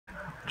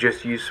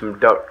just used some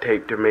duct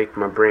tape to make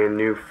my brand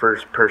new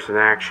first-person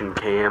action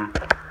cam.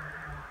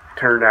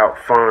 Turned out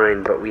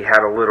fine, but we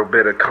had a little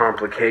bit of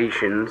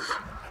complications.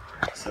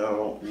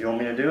 So, you want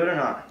me to do it or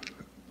not?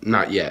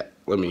 Not yet.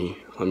 Let me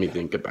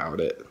think about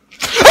it.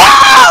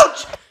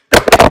 Ouch!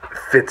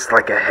 Fits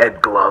like a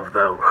head glove,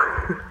 though.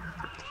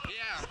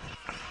 Yeah.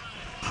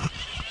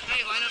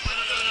 Hey, line up.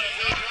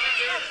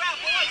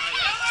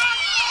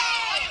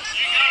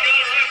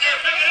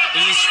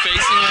 Is this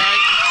facing right?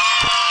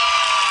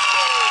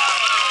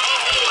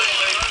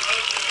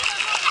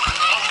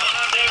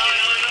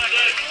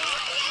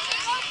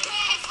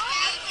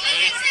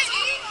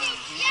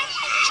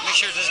 Make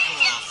sure it doesn't come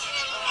off.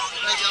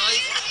 Hey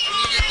guys, when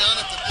you get done,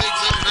 if the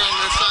pig's in here on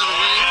this side of the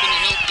ring, can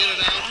you help get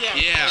it out?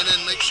 Yeah. And then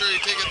make sure you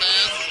take a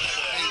bath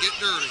and get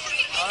dirty.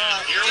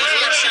 Alright. Just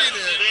like she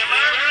did.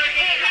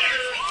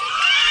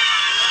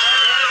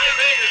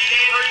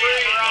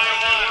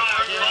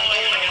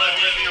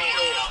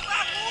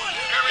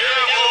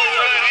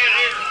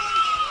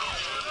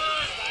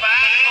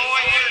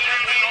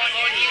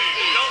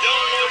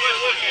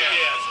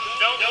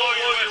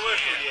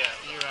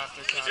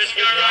 This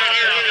guy right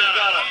here has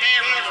got a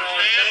camera in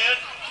his head.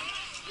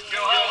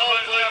 You'll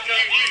hopefully come to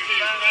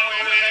YouTube. That way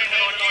we ain't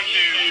on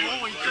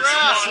YouTube. Holy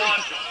crap!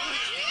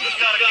 He's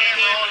got a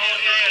camera on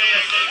his head.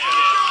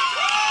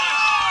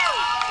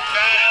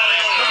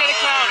 Look at the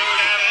crowd.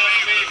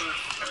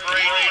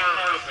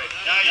 Perfect.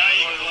 Now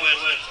you can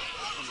listen.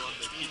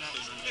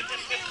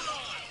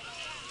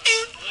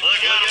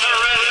 Look out for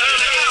the rest of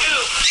the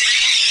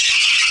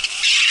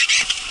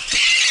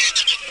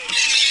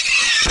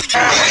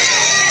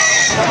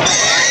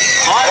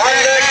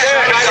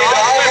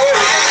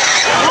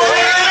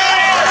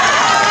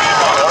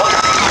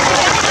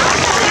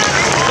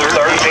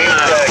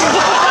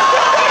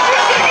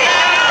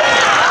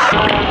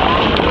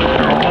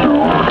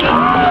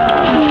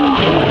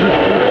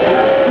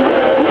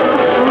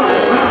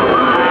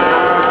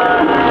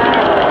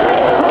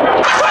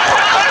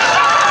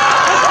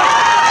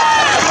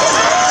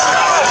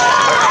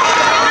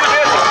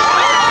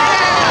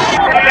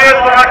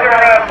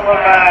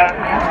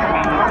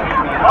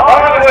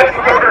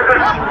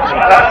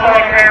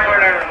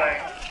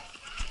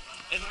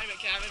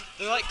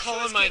They're like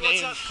calling my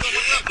name.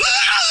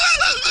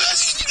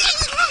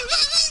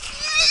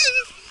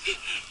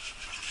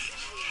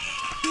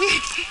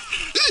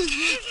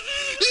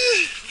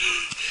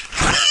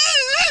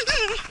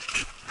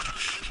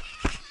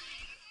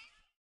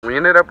 We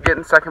ended up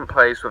getting second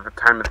place with a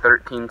time of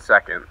 13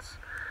 seconds.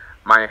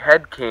 My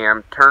head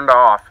cam turned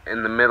off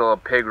in the middle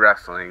of pig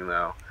wrestling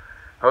though.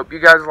 Hope you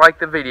guys liked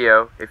the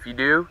video. If you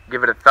do,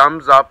 give it a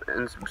thumbs up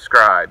and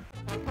subscribe.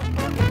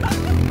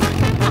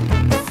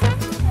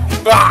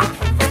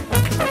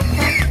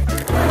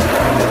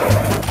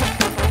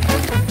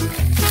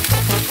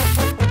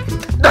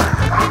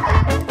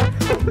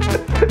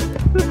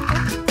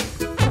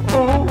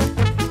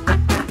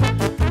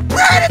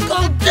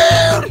 Radical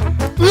dude!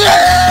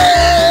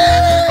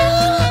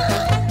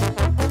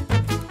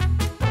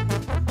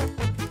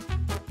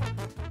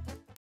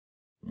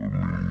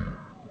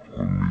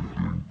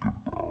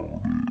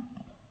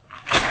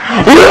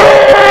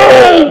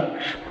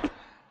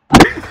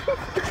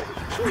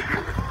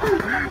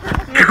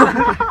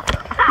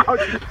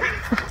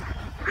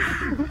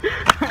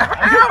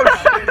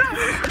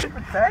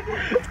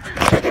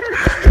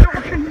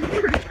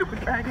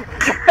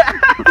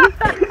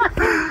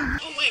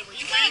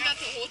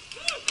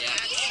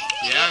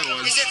 Yeah, it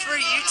was. Is it for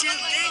YouTube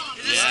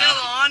thing? Is it Yeah. still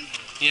on?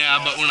 Yeah,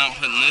 but we're not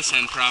putting this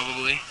in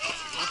probably.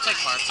 We'll take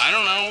parts. I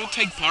don't know. We'll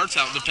take parts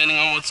out depending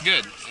on what's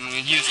good, and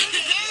we'll use it.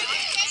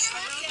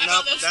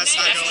 Nope, that's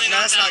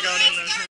not going in there.